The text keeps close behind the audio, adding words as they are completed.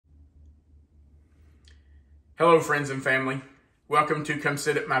Hello friends and family, welcome to Come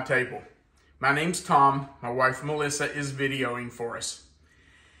Sit at My Table. My name's Tom, my wife Melissa is videoing for us.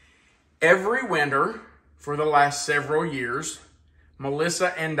 Every winter for the last several years,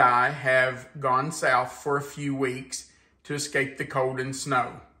 Melissa and I have gone south for a few weeks to escape the cold and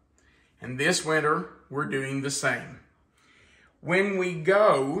snow. And this winter, we're doing the same. When we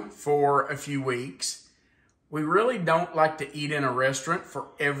go for a few weeks, we really don't like to eat in a restaurant for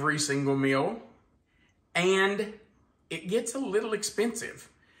every single meal. And it gets a little expensive.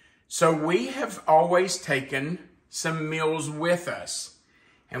 So we have always taken some meals with us.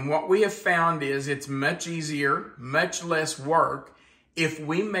 And what we have found is it's much easier, much less work if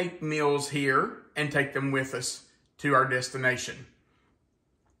we make meals here and take them with us to our destination.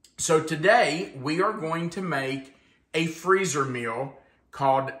 So today we are going to make a freezer meal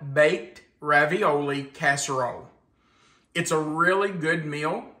called Baked Ravioli Casserole. It's a really good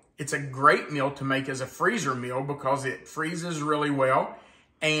meal. It's a great meal to make as a freezer meal because it freezes really well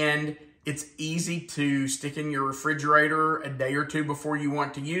and it's easy to stick in your refrigerator a day or two before you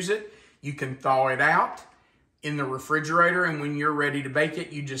want to use it. You can thaw it out in the refrigerator, and when you're ready to bake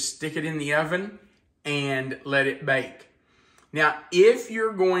it, you just stick it in the oven and let it bake. Now, if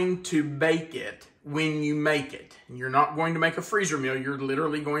you're going to bake it when you make it, and you're not going to make a freezer meal, you're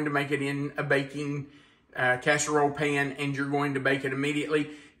literally going to make it in a baking casserole pan and you're going to bake it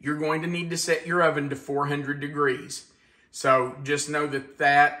immediately, you're going to need to set your oven to 400 degrees. So just know that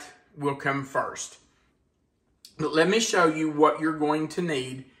that will come first. But let me show you what you're going to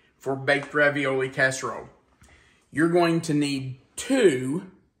need for baked ravioli casserole. You're going to need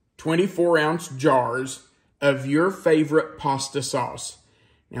two 24-ounce jars of your favorite pasta sauce.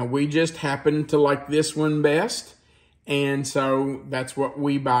 Now, we just happen to like this one best, and so that's what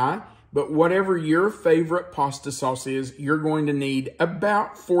we buy. But whatever your favorite pasta sauce is, you're going to need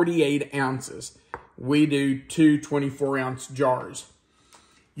about 48 ounces. We do two 24-ounce jars.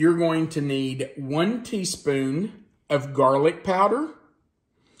 You're going to need 1 teaspoon of garlic powder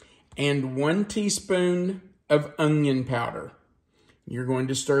and 1 teaspoon of onion powder. You're going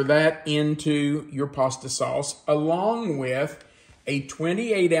to stir that into your pasta sauce along with a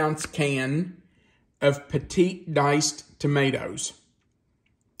 28-ounce can of petite diced tomatoes.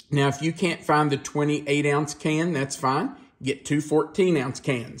 Now, if you can't find the 28-ounce can, that's fine. Get two 14-ounce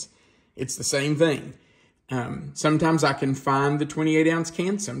cans. It's the same thing. Sometimes I can find the 28-ounce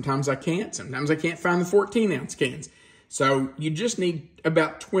cans. Sometimes I can't. Sometimes I can't find the 14-ounce cans. So you just need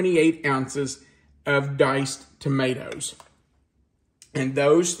about 28 ounces of diced tomatoes. And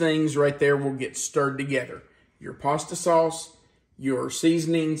those things right there will get stirred together. Your pasta sauce, your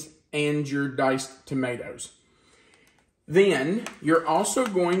seasonings, and your diced tomatoes. Then you're also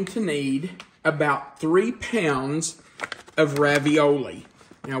going to need about 3 pounds of ravioli.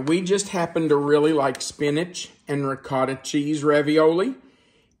 Now, we just happen to really like spinach and ricotta cheese ravioli,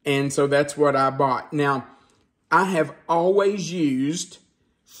 and so that's what I bought. Now, I have always used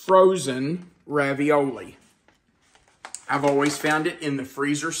frozen ravioli. I've always found it in the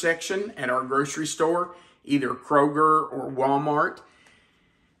freezer section at our grocery store, either Kroger or Walmart,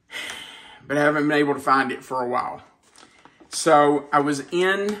 but I haven't been able to find it for a while. So I was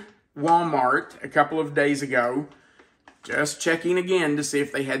in Walmart a couple of days ago, just checking again to see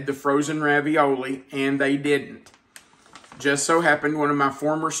if they had the frozen ravioli, and they didn't. Just so happened one of my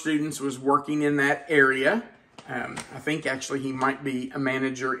former students was working in that area. I think actually he might be a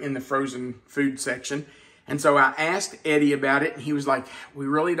manager in the frozen food section. And so I asked Eddie about it, and he was like, we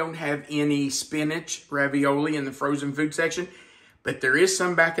really don't have any spinach ravioli in the frozen food section, but there is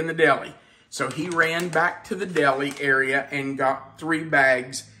some back in the deli. So he ran back to the deli area and got 3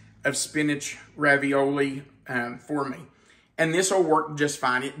 bags of spinach ravioli for me. And this will work just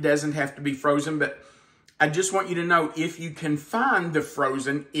fine. It doesn't have to be frozen, but I just want you to know if you can find the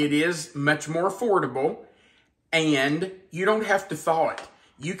frozen, it is much more affordable and you don't have to thaw it.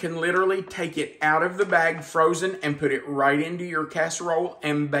 You can literally take it out of the bag frozen and put it right into your casserole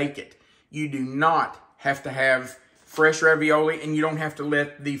and bake it. You do not have to have fresh ravioli, and you don't have to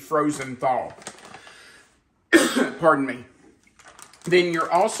let the frozen thaw. Pardon me. Then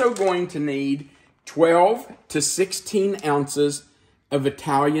you're also going to need 12 to 16 ounces of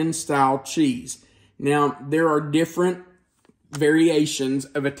Italian-style cheese. Now, there are different variations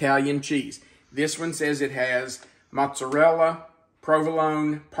of Italian cheese. This one says it has mozzarella,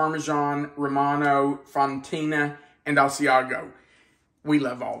 provolone, Parmesan, Romano, Fontina, and Asiago. We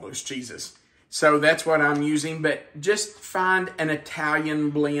love all those cheeses. So that's what I'm using, but just find an Italian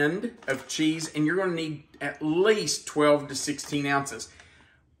blend of cheese, and you're going to need at least 12 to 16 ounces.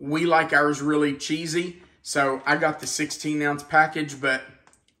 We like ours really cheesy, so I got the 16-ounce package, but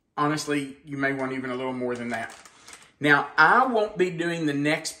Honestly, you may want even a little more than that. Now, I won't be doing the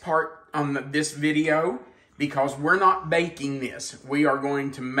next part on this video because we're not baking this. We are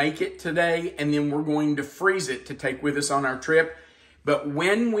going to make it today, and then we're going to freeze it to take with us on our trip. But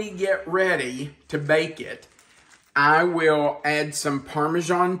when we get ready to bake it, I will add some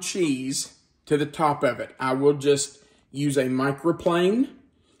Parmesan cheese to the top of it. I will just use a microplane,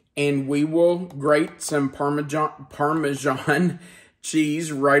 and we will grate some Parmesan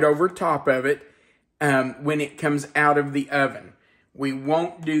cheese right over top of it when it comes out of the oven. We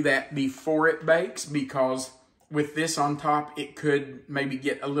won't do that before it bakes because with this on top, it could maybe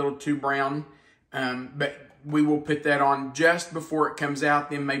get a little too brown. But we will put that on just before it comes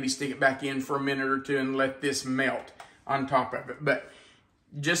out, then maybe stick it back in for a minute or two and let this melt on top of it. But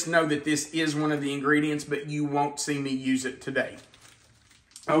just know that this is one of the ingredients, but you won't see me use it today.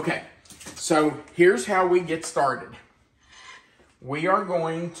 Okay, so here's how we get started. We are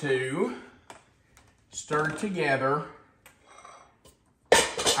going to stir together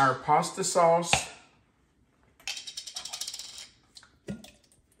our pasta sauce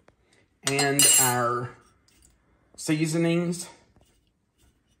and our seasonings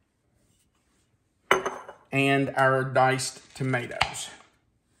and our diced tomatoes.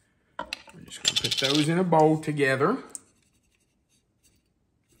 We're just going to put those in a bowl together.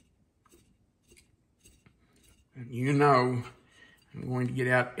 And you know, I'm going to get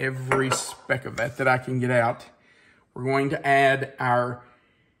out every speck of that I can get out. We're going to add our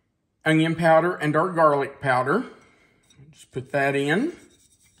onion powder and our garlic powder. Just put that in.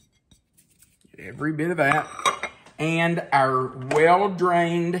 Get every bit of that. And our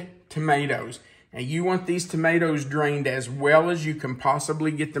well-drained tomatoes. Now, you want these tomatoes drained as well as you can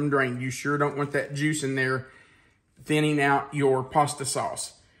possibly get them drained. You sure don't want that juice in there thinning out your pasta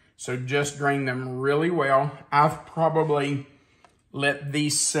sauce. So just drain them really well. I've probably let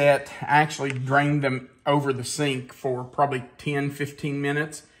these set. I actually drained them over the sink for probably 10-15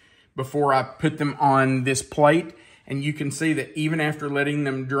 minutes before I put them on this plate. And you can see that even after letting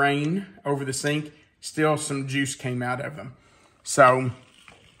them drain over the sink, still some juice came out of them. So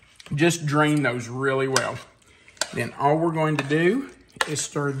just drain those really well. Then all we're going to do is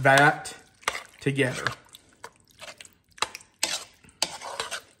stir that together.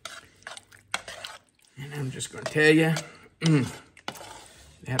 And I'm just going to tell you,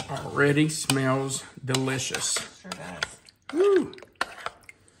 that already smells delicious. Sure does. Woo.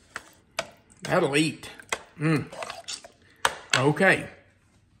 That'll eat. Okay.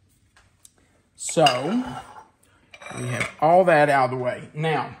 So, we have all that out of the way.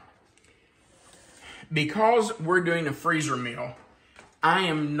 Now, because we're doing a freezer meal, I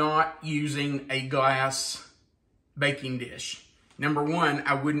am not using a glass baking dish. Number one,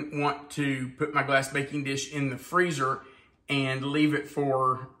 I wouldn't want to put my glass baking dish in the freezer and leave it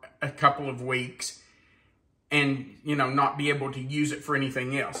for a couple of weeks and, you know, not be able to use it for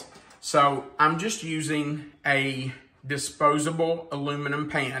anything else. So I'm just using a disposable aluminum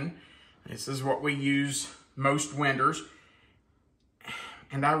pan. This is what we use most winters.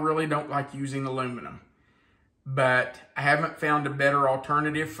 And I really don't like using aluminum. But I haven't found a better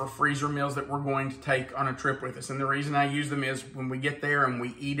alternative for freezer meals that we're going to take on a trip with us. And the reason I use them is when we get there and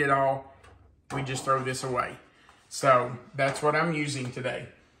we eat it all, we just throw this away. So that's what I'm using today.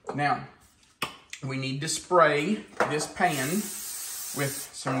 Now, we need to spray this pan with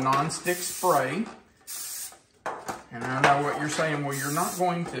some nonstick spray. And I know what you're saying, well, you're not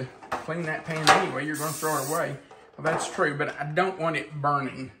going to clean that pan anyway, you're going to throw it away. Well, that's true, but I don't want it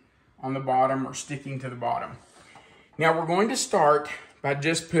burning on the bottom or sticking to the bottom. Now we're going to start by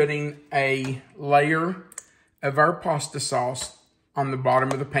just putting a layer of our pasta sauce on the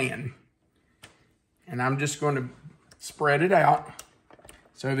bottom of the pan. And I'm just going to spread it out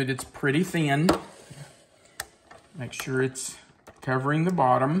so that it's pretty thin. Make sure it's covering the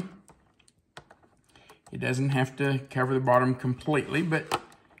bottom. It doesn't have to cover the bottom completely, but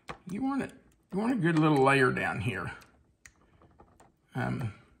you want it. You want a good little layer down here.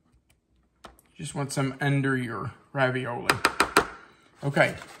 Just want some under your ravioli.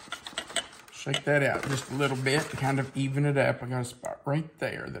 Okay, shake that out just a little bit to kind of even it up. I got a spot right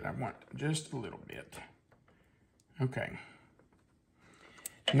there that I want just a little bit. Okay.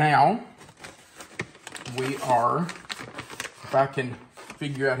 Now, we are, if I can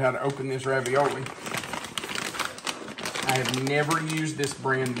figure out how to open this ravioli. I have never used this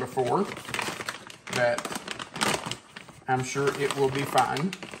brand before, but I'm sure it will be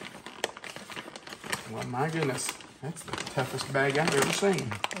fine. Well, my goodness, that's the toughest bag I've ever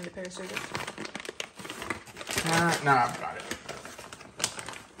seen. Is it very suited? No, I've got it.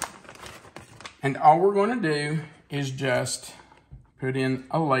 And all we're going to do is just put in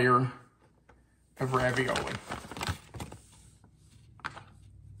a layer of ravioli.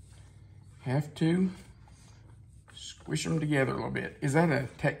 Have to squish them together a little bit. Is that a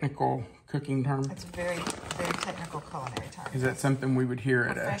technical cooking term? It's a very, very technical culinary term. Is that something we would hear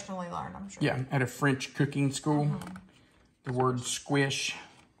at professionally learned, I'm sure. Yeah, at a French cooking school? The word squish.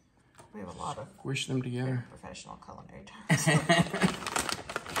 We have a lot of squish them together. Professional culinary terms.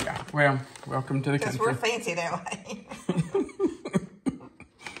 Yeah, well, welcome to the country. Because we're fancy that way.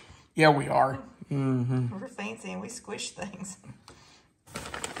 Yeah, we are. Mm-hmm. We're fancy and we squish things.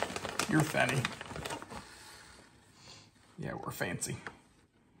 You're funny. Yeah, we're fancy.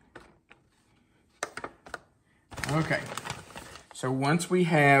 Okay, so once we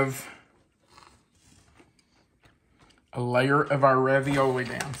have a layer of our ravioli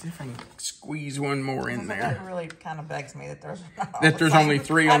down, see if I can squeeze one more in there. It really kind of bugs me that there's only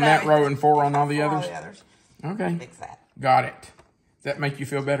 3 on that row and 4 on all the others. Okay, fix that. Got it. Does that make you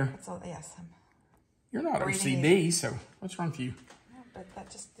feel better? So yes. You're not OCD, so what's wrong with you? No, but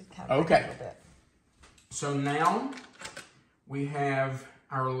that just did kind of okay. a little bit. So now we have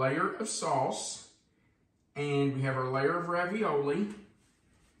our layer of sauce and we have our layer of ravioli.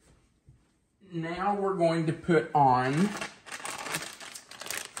 Now we're going to put on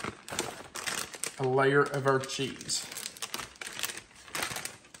a layer of our cheese.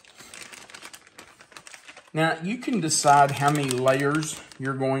 Now you can decide how many layers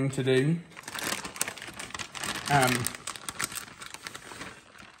you're going to do.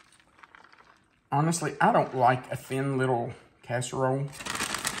 Honestly, I don't like a thin little casserole.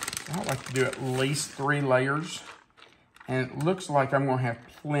 I like to do at least 3 layers. And it looks like I'm going to have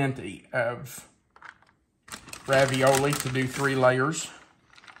plenty of ravioli to do 3 layers.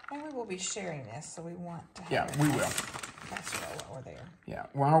 And we will be sharing this, so we want to have Yeah, we will. casserole while we're there. Yeah,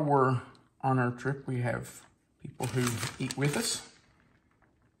 while we're on our trip, we have people who eat with us.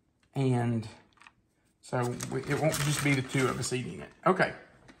 And so it won't just be the 2 of us eating it. Okay,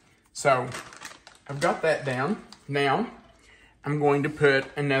 so I've got that down. Now, I'm going to put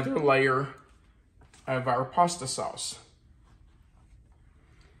another layer of our pasta sauce.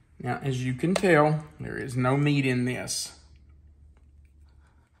 Now, as you can tell, there is no meat in this.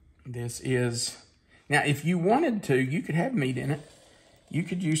 This is... Now, if you wanted to, you could have meat in it. You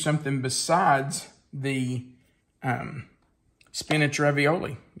could use something besides the spinach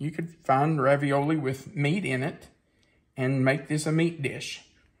ravioli. You could find ravioli with meat in it and make this a meat dish.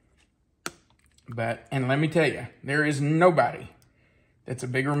 And let me tell you, there is nobody that's a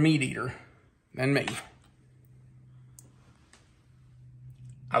bigger meat eater than me.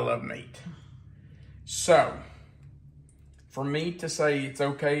 I love meat. So, for me to say it's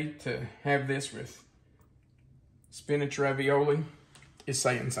okay to have this with spinach ravioli is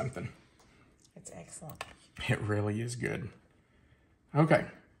saying something. It's excellent. It really is good. Okay,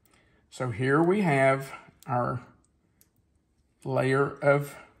 so here we have our layer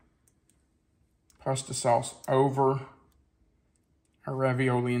of pasta sauce over our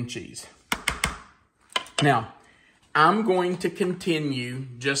ravioli and cheese. Now, I'm going to continue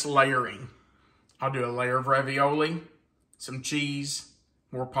just layering. I'll do a layer of ravioli, some cheese,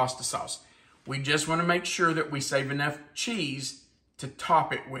 more pasta sauce. We just want to make sure that we save enough cheese to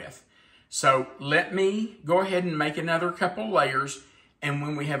top it with. So let me go ahead and make another couple layers, and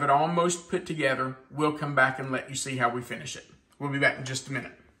when we have it almost put together, we'll come back and let you see how we finish it. We'll be back in just a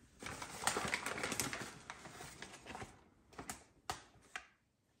minute.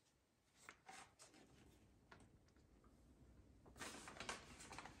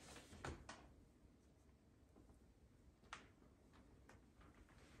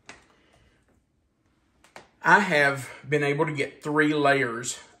 I have been able to get 3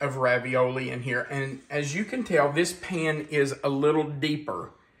 layers of ravioli in here. And as you can tell, this pan is a little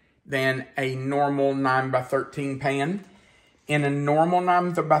deeper than a normal 9x13 pan. In a normal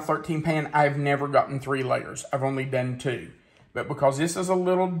 9x13 pan, I've never gotten 3 layers. I've only done 2. But because this is a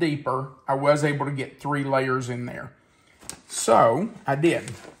little deeper, I was able to get 3 layers in there. So, I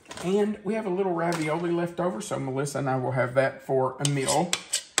did. And we have a little ravioli left over, so Melissa and I will have that for a meal,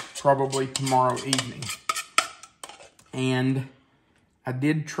 probably tomorrow evening. And I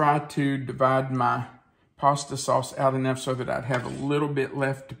did try to divide my pasta sauce out enough so that I'd have a little bit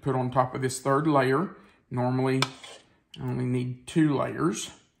left to put on top of this 3rd layer. Normally, I only need 2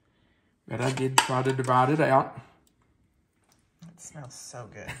 layers, but I did try to divide it out. It smells so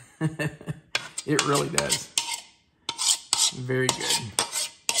good. It really does. Very good.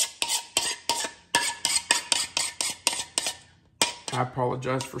 I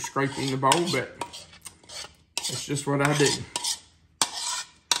apologize for scraping the bowl, but that's just what I do.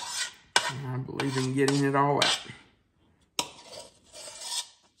 And I believe in getting it all out.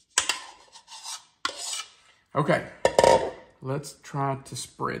 Okay, let's try to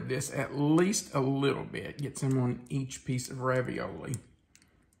spread this at least a little bit. Get some on each piece of ravioli.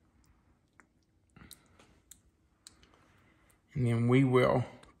 And then we will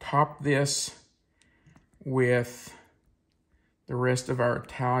top this with the rest of our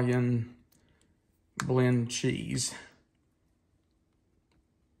Italian blend cheese.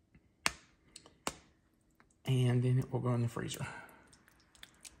 And then it will go in the freezer.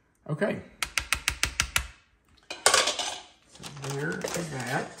 Okay. So there is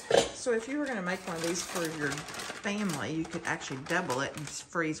that. So if you were going to make one of these for your family, you could actually double it and just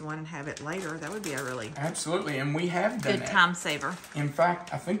freeze one and have it later. That would be a really Absolutely, and we have done good that. time saver. In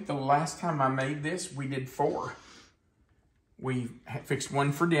fact, I think the last time I made this, we did 4. We fixed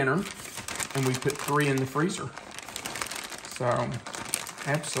 1 for dinner, and we put 3 in the freezer. So,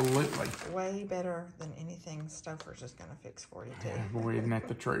 absolutely. Way better than anything Stouffer's is going to fix for you, too. Yeah, boy, isn't that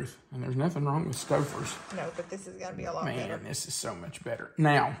the truth? And there's nothing wrong with Stouffer's. No, but this is going to be a lot better. Man, this is so much better.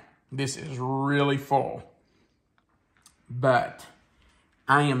 Now, this is really full. But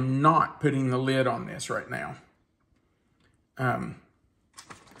I am not putting the lid on this right now.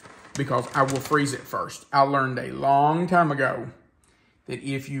 Because I will freeze it first. I learned a long time ago that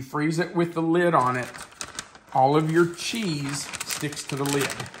if you freeze it with the lid on it, all of your cheese sticks to the lid.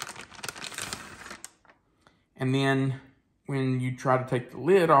 And then when you try to take the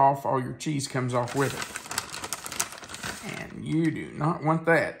lid off, all your cheese comes off with it. And you do not want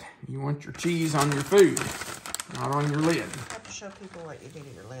that. You want your cheese on your food, not on your lid. You have to show people what you do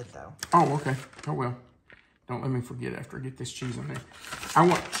to your lid, though. Oh, okay. Oh, well. Don't let me forget after I get this cheese on there. I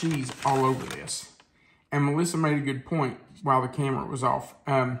want cheese all over this. And Melissa made a good point while the camera was off.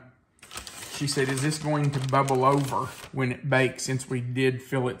 She said, is this going to bubble over when it bakes since we did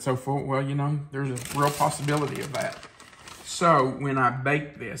fill it so full? Well, you know, there's a real possibility of that. So when I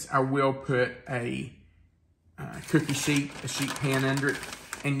bake this, I will put a cookie sheet, a sheet pan under it.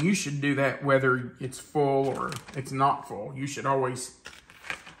 And you should do that whether it's full or it's not full. You should always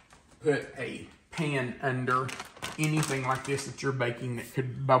put a pan under anything like this that you're baking that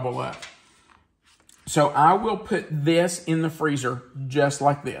could bubble up. So I will put this in the freezer just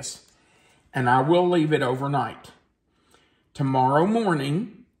like this. And I will leave it overnight. Tomorrow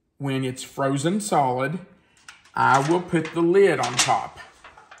morning, when it's frozen solid, I will put the lid on top.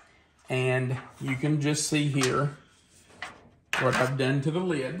 And you can just see here what I've done to the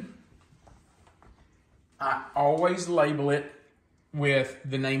lid. I always label it with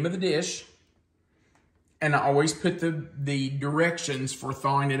the name of the dish. And I always put the directions for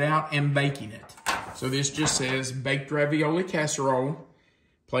thawing it out and baking it. So this just says baked ravioli casserole.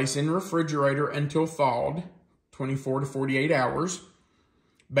 Place in refrigerator until thawed, 24 to 48 hours.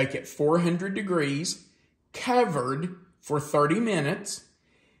 Bake at 400 degrees, covered for 30 minutes.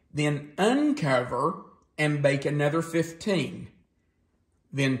 Then uncover and bake another 15.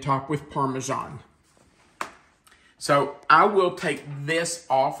 Then top with Parmesan. So I will take this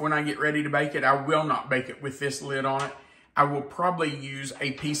off when I get ready to bake it. I will not bake it with this lid on it. I will probably use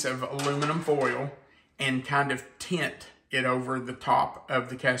a piece of aluminum foil and kind of tint it over the top of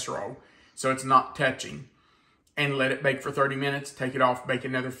the casserole so it's not touching. And let it bake for 30 minutes. Take it off, bake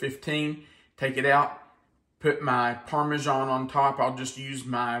another 15. Take it out, put my Parmesan on top. I'll just use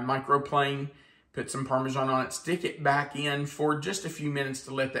my microplane, put some Parmesan on it, stick it back in for just a few minutes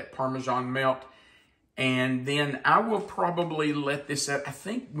to let that Parmesan melt. And then I will probably let this set. I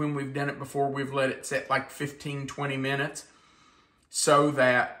think when we've done it before, we've let it set like 15, 20 minutes so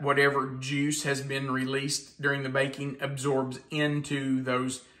that whatever juice has been released during the baking absorbs into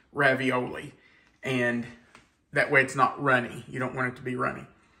those ravioli. And that way it's not runny. You don't want it to be runny.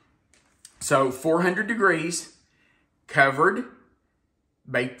 So 400 degrees, covered,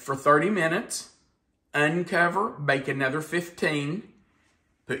 baked for 30 minutes, uncover, bake another 15.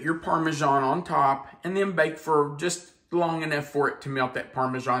 Put your Parmesan on top and then bake for just long enough for it to melt that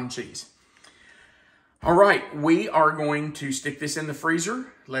Parmesan cheese. All right, we are going to stick this in the freezer,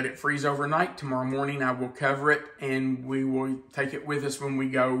 let it freeze overnight. Tomorrow morning I will cover it and we will take it with us when we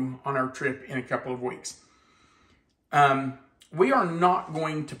go on our trip in a couple of weeks. We are not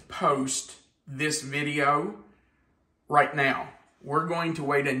going to post this video right now. We're going to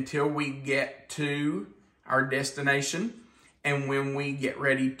wait until we get to our destination. And when we get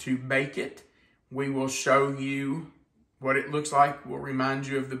ready to bake it, we will show you what it looks like. We'll remind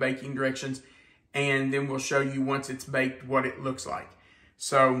you of the baking directions. And then we'll show you once it's baked what it looks like.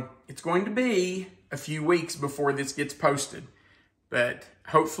 So it's going to be a few weeks before this gets posted. But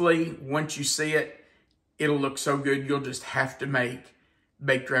hopefully once you see it, it'll look so good you'll just have to make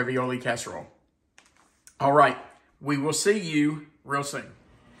baked ravioli casserole. All right, we will see you real soon.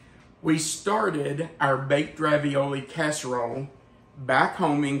 We started our baked ravioli casserole back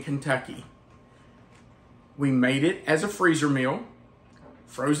home in Kentucky. We made it as a freezer meal,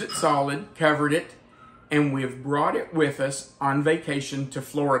 froze it solid, covered it, and we've brought it with us on vacation to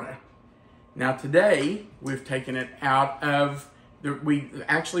Florida. Now today, we've taken it out of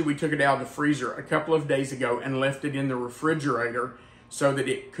we took it out of the freezer a couple of days ago and left it in the refrigerator so that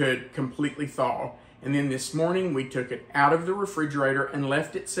it could completely thaw. And then this morning we took it out of the refrigerator and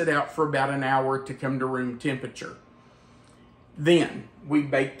left it sit out for about an hour to come to room temperature. Then we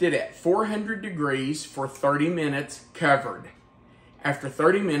baked it at 400 degrees for 30 minutes covered. After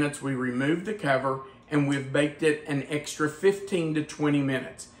 30 minutes, we removed the cover and we've baked it an extra 15 to 20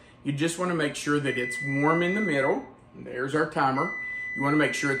 minutes. You just want to make sure that it's warm in the middle. There's our timer. You want to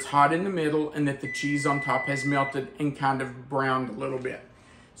make sure it's hot in the middle and that the cheese on top has melted and kind of browned a little bit.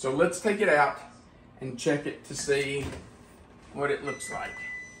 So let's take it out and check it to see what it looks like.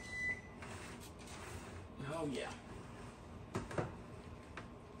 Oh yeah.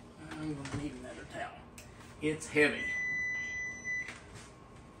 I'm going to need another towel. It's heavy.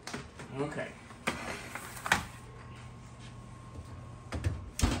 Okay.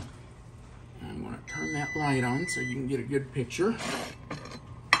 I'm going to turn that light on so you can get a good picture.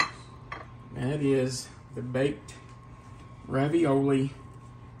 That is the baked ravioli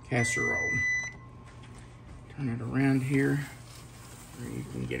casserole. Turn it around here where you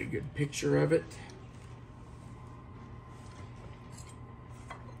can get a good picture of it.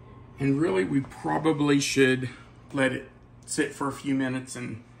 And really, we probably should let it sit for a few minutes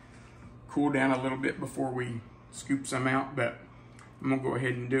and cool down a little bit before we scoop some out, but I'm gonna go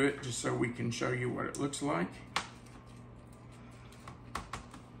ahead and do it just so we can show you what it looks like. Take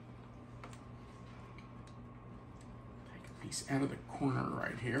a piece out of the corner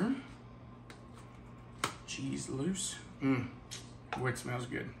right here. Cheese loose. Oh, it smells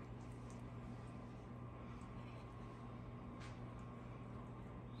good.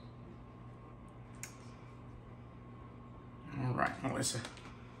 All right, Melissa,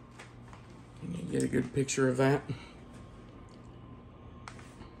 can you get a good picture of that?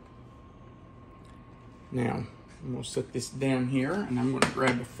 Now, I'm gonna set this down here and I'm gonna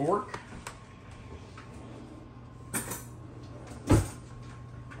grab a fork.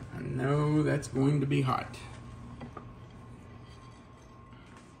 I know that's going to be hot.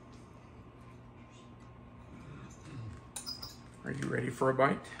 Are you ready for a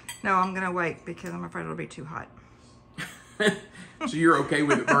bite? No, I'm gonna wait because I'm afraid it'll be too hot. So you're okay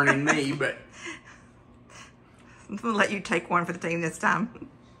with it burning me, but... I'm gonna let you take one for the team this time.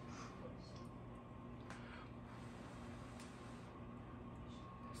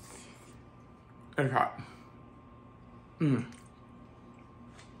 It's hot.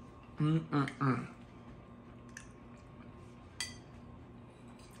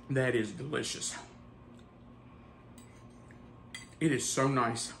 That is delicious. It is so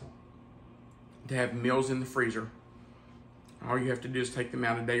nice to have meals in the freezer. All you have to do is take them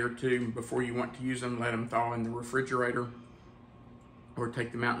out a day or two before you want to use them, let them thaw in the refrigerator, or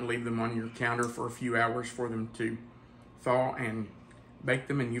take them out and leave them on your counter for a few hours for them to thaw and bake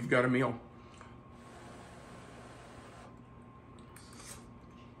them, and you've got a meal.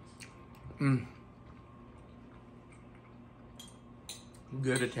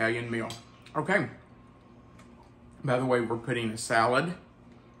 Good Italian meal. Okay. By the way, we're putting a salad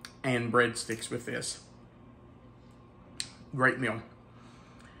and breadsticks with this. Great meal.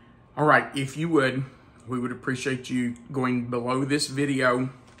 All right, if you would, we would appreciate you going below this video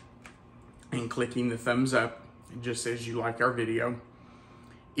and clicking the thumbs up. It just says you like our video.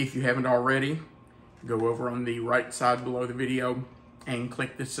 If you haven't already, go over on the right side below the video and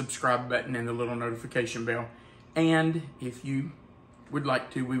click the subscribe button and the little notification bell. And if you would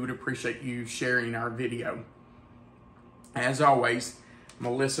like to, we would appreciate you sharing our video. As always,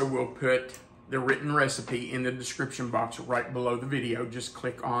 Melissa will put the written recipe in the description box right below the video. Just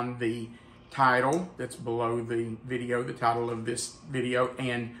click on the title that's below the video, the title of this video,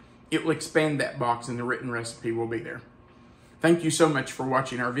 and it will expand that box and the written recipe will be there. Thank you so much for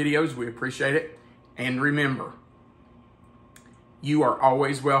watching our videos. We appreciate it. And remember, you are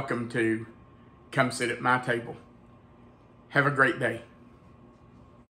always welcome to come sit at my table. Have a great day.